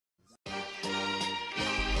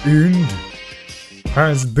end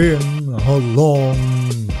has been a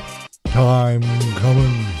long time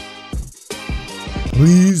coming.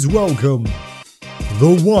 Please welcome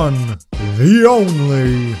the one, the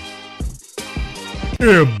only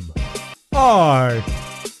M.I.V.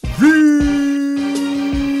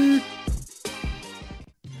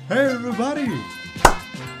 Hey everybody!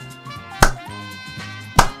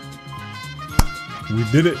 We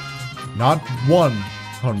did it. Not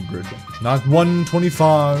 100, not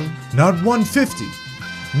 125, not 150,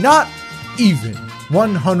 not even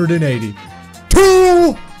 180.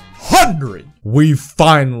 200! We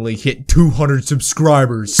finally hit 200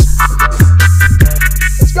 subscribers.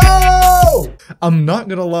 Let's go! I'm not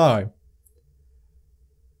gonna lie.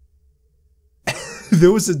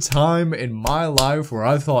 There was a time in my life where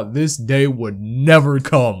I thought this day would never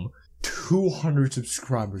come. 200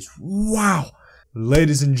 subscribers. Wow.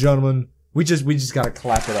 Ladies and gentlemen, we just gotta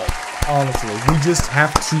clap it up. Honestly, we just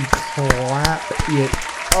have to clap it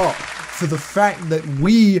up for the fact that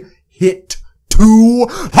we hit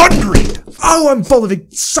 200! Oh, I'm full of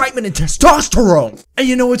excitement and testosterone! And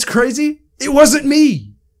you know what's crazy? It wasn't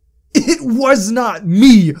me! It was not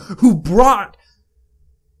me who brought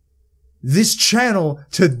this channel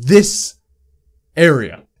to this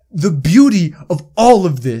area. The beauty of all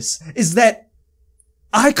of this is that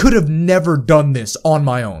I could have never done this on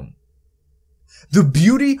my own. The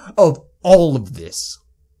beauty of all of this,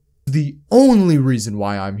 the only reason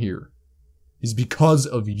why I'm here, is because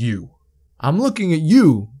of you. I'm looking at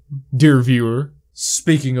you, dear viewer.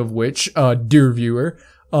 Speaking of which, dear viewer,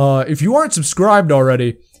 if you aren't subscribed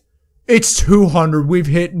already, it's 200. We've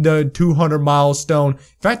hit the 200 milestone. In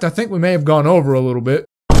fact, I think we may have gone over a little bit.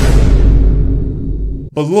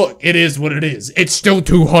 But look, it is what it is. It's still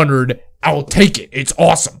 200. I'll take it. It's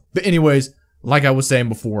awesome. But anyways, like I was saying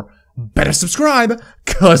before, better subscribe,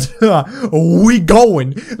 cause we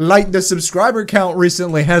going. Like the subscriber count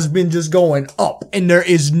recently has been just going up, and there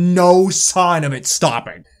is no sign of it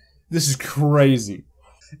stopping. This is crazy.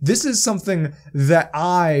 This is something that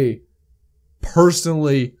I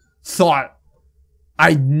personally thought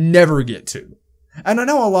I'd never get to. And I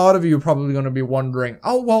know a lot of you are probably going to be wondering,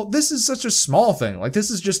 oh, well, this is such a small thing. Like,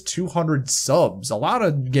 this is just 200 subs. A lot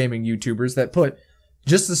of gaming YouTubers that put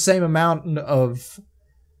just the same amount of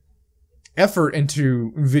effort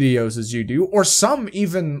into videos as you do, or some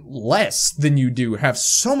even less than you do, have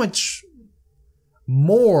so much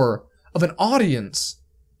more of an audience.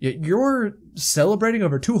 Yet you're celebrating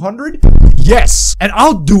over 200? Yes! And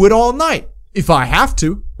I'll do it all night. If I have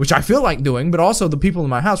to, which I feel like doing, but also the people in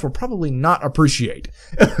my house will probably not appreciate.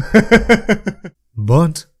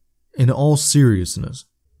 But, in all seriousness,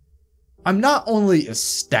 I'm not only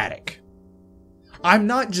ecstatic, I'm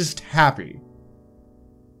not just happy.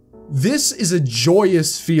 This is a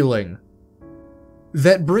joyous feeling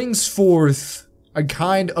that brings forth a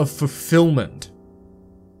kind of fulfillment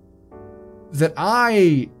that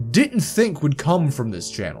I didn't think would come from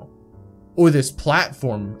this channel. Or this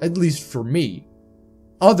platform, at least for me.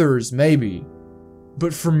 Others, maybe.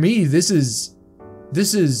 But for me, this is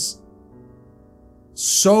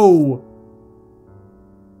so...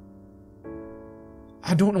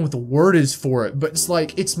 I don't know what the word is for it, but it's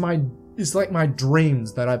like my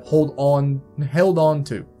dreams that I've held on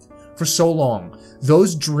to for so long.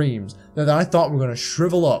 Those dreams that I thought were gonna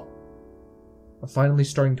shrivel up are finally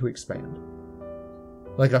starting to expand.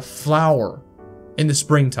 Like a flower in the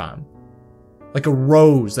springtime. Like a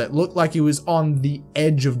rose that looked like it was on the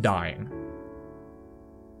edge of dying.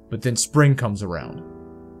 But then spring comes around,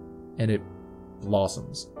 and it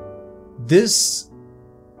blossoms. This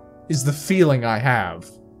is the feeling I have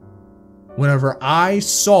whenever I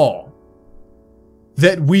saw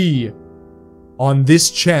that we, on this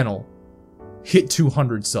channel, hit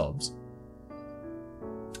 200 subs.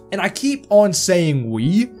 And I keep on saying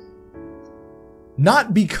we,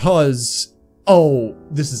 not because, oh,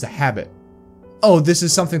 this is a habit. Oh, this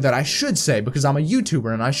is something that I should say because I'm a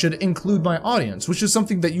YouTuber and I should include my audience, which is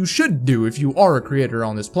something that you should do if you are a creator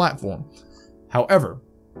on this platform. However,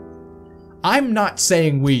 I'm not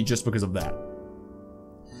saying we just because of that.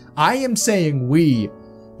 I am saying we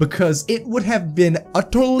because it would have been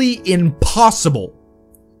utterly impossible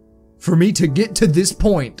for me to get to this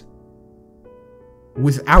point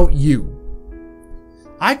without you.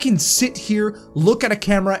 I can sit here, look at a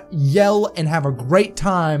camera, yell, and have a great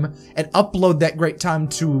time, and upload that great time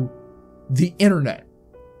to the internet.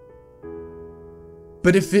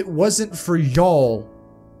 But if it wasn't for y'all,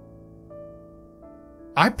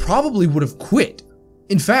 I probably would have quit.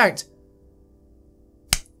 In fact,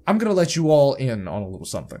 I'm gonna let you all in on a little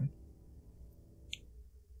something.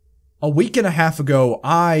 A week and a half ago,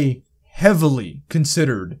 I heavily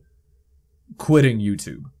considered quitting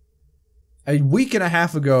YouTube. A week and a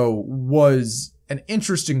half ago was an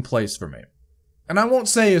interesting place for me. And I won't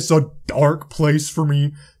say it's a dark place for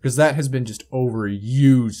me, because that has been just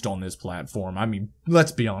overused on this platform. I mean,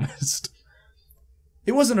 let's be honest.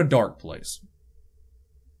 It wasn't a dark place.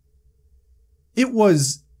 It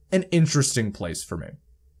was an interesting place for me.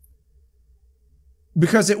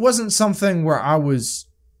 Because it wasn't something where I was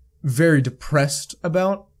very depressed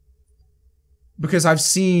about. Because I've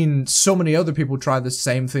seen so many other people try the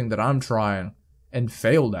same thing that I'm trying and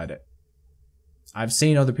failed at it. I've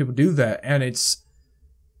seen other people do that, and it's,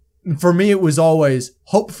 for me, it was always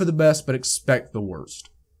hope for the best, but expect the worst.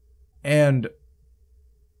 And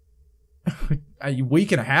a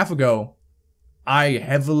week and a half ago, I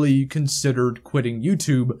heavily considered quitting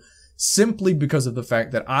YouTube simply because of the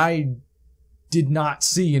fact that I did not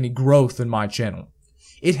see any growth in my channel.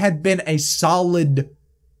 It had been a solid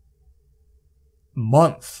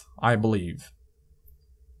month, I believe,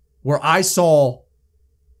 where I saw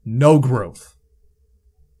no growth.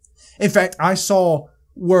 In fact, I saw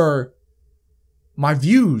where my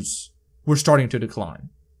views were starting to decline.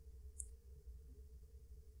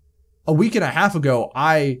 A week and a half ago,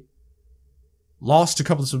 I lost a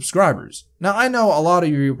couple of subscribers. Now, I know a lot of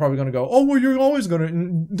you are probably going to go, oh, well,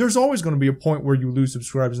 there's always going to be a point where you lose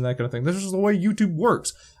subscribers and that kind of thing. This is the way YouTube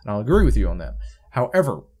works. And I'll agree with you on that.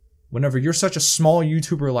 However, whenever you're such a small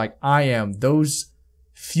YouTuber like I am, those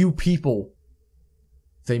few people,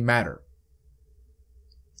 they matter.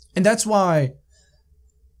 And that's why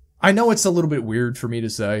I know it's a little bit weird for me to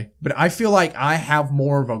say, but I feel like I have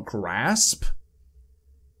more of a grasp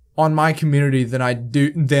on my community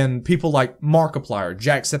than people like Markiplier,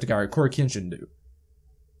 Jacksepticeye, or Corey Kenshin do.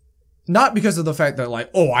 Not because of the fact that, like,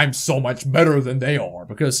 oh, I'm so much better than they are,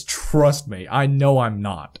 because trust me, I know I'm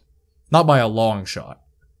not. Not by a long shot.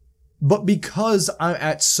 But because I'm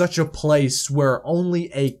at such a place where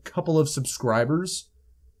only a couple of subscribers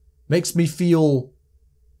makes me feel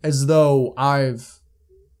as though I've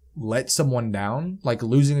let someone down. Like,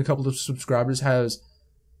 losing a couple of subscribers has,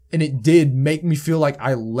 and it did make me feel like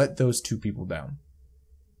I let those two people down.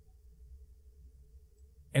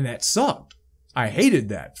 And that sucked. I hated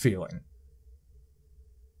that feeling.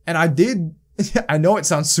 And I know it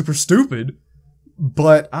sounds super stupid,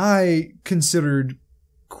 but I considered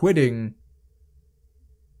quitting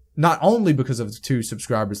not only because of the 2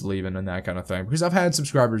 subscribers leaving and that kind of thing, because I've had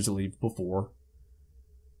subscribers leave before,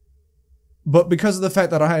 but because of the fact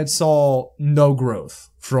that I had saw no growth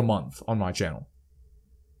for a month on my channel.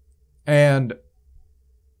 And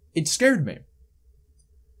it scared me.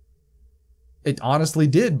 It honestly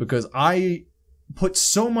did, because I put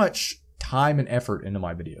so much time and effort into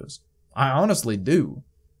my videos. I honestly do.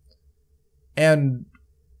 And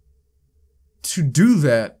to do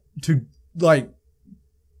that, to like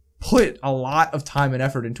put a lot of time and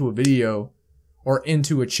effort into a video or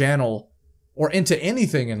into a channel or into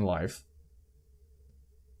anything in life,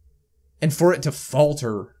 and for it to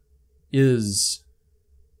falter it's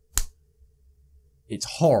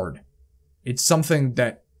hard. It's something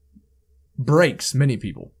that breaks many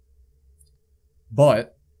people.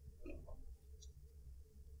 But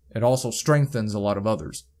it also strengthens a lot of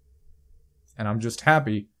others. And I'm just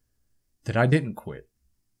happy that I didn't quit.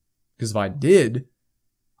 Because if I did,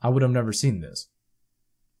 I would have never seen this.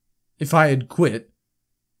 If I had quit,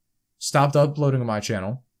 stopped uploading on my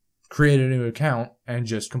channel, created a new account, and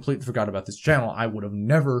just completely forgot about this channel, I would have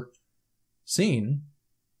never seen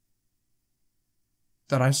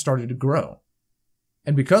that I started to grow.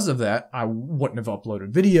 And because of that, I wouldn't have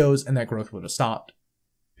uploaded videos, and that growth would have stopped.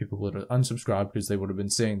 People would have unsubscribed because they would have been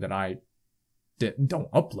seeing that I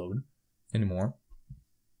don't upload anymore.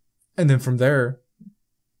 And then from there,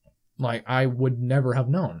 like, I would never have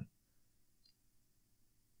known.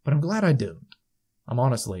 But I'm glad I didn't. I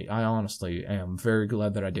honestly am very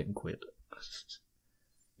glad that I didn't quit.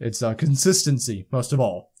 It's consistency, most of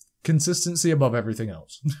all. Consistency above everything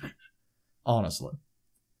else. Honestly.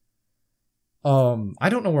 I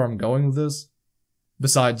don't know where I'm going with this.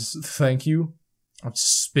 Besides, thank you. I've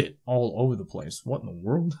spit all over the place. What in the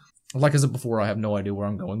world? Like I said before, I have no idea where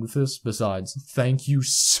I'm going with this. Besides, thank you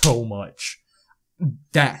so much.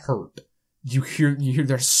 That hurt. You hear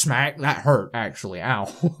their smack? That hurt, actually. Ow.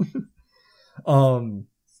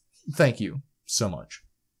 Thank you so much.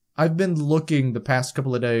 I've been looking the past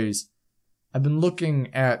couple of days. I've been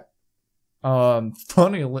looking at,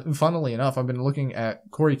 funnily enough, I've been looking at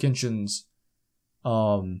Corey Kenshin's,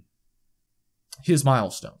 his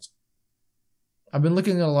milestones. I've been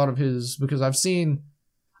looking at a lot of his, because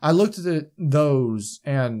I looked at those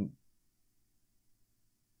and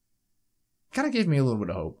kind of gave me a little bit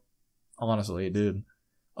of hope. Honestly, it did.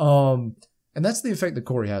 And that's the effect that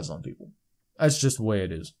Corey has on people. That's just the way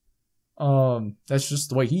it is. That's just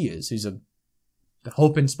the way he is. He's a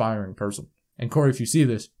hope-inspiring person. And Corey, if you see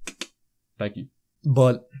this, thank you.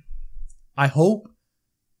 But I hope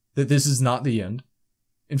that this is not the end.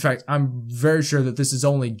 In fact, I'm very sure that this is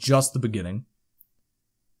only just the beginning.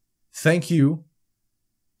 Thank you,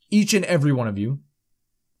 each and every one of you,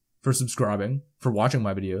 for subscribing, for watching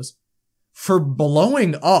my videos, for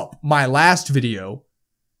blowing up my last video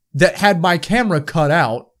that had my camera cut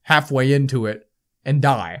out halfway into it and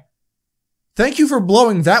die. Thank you for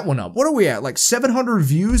blowing that one up. What are we at? Like 700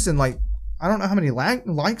 views and like, I don't know how many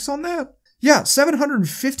likes on that? Yeah,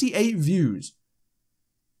 758 views.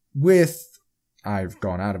 I've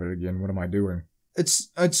gone out of it again. What am I doing? It's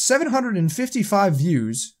 755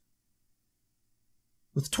 views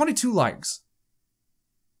with 22 likes.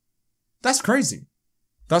 That's crazy.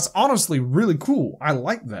 That's honestly really cool. I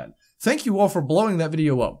like that. Thank you all for blowing that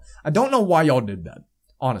video up. I don't know why y'all did that.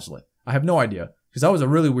 Honestly. I have no idea. Because that was a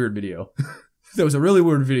really weird video. That was a really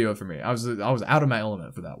weird video for me. I was out of my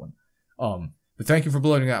element for that one. But thank you for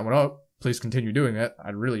blowing that one up. Please continue doing that.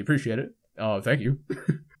 I'd really appreciate it. Thank you.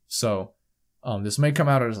 So, this may come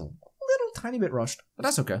out as a little tiny bit rushed, but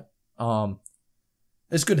that's okay.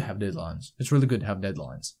 It's good to have deadlines. It's really good to have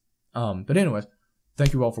deadlines. But anyways,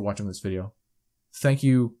 thank you all for watching this video. Thank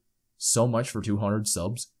you so much for 200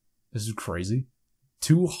 subs. This is crazy.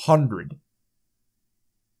 200.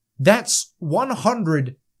 That's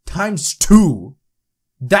 100 times 2.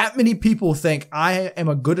 That many people think I am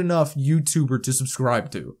a good enough YouTuber to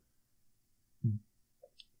subscribe to.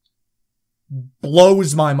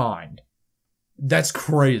 Blows my mind. That's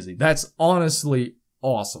crazy. That's honestly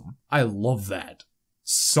awesome. I love that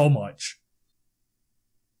so much.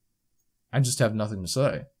 I just have nothing to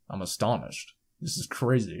say. I'm astonished. This is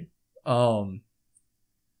crazy.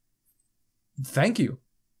 Thank you.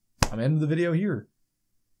 I'm ending the video here.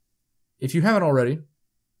 If you haven't already,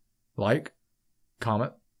 like,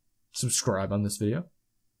 comment, subscribe on this video.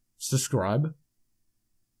 Subscribe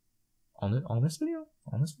on this video?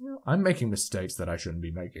 On this video? I'm making mistakes that I shouldn't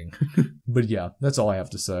be making. But yeah, that's all I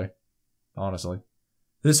have to say. Honestly.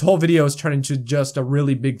 This whole video is turning to just a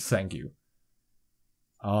really big thank you.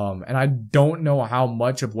 And I don't know how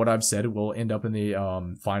much of what I've said will end up in the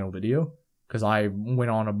final video. Because I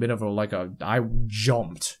went on a bit of I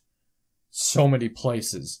jumped so many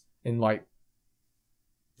places in like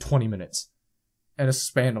 20 minutes. In a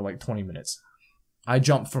span of like 20 minutes. I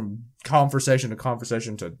jumped from conversation to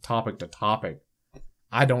conversation to topic.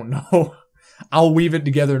 I don't know. I'll weave it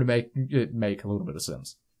together to make it make a little bit of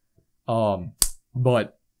sense.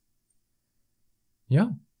 But yeah.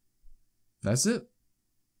 That's it.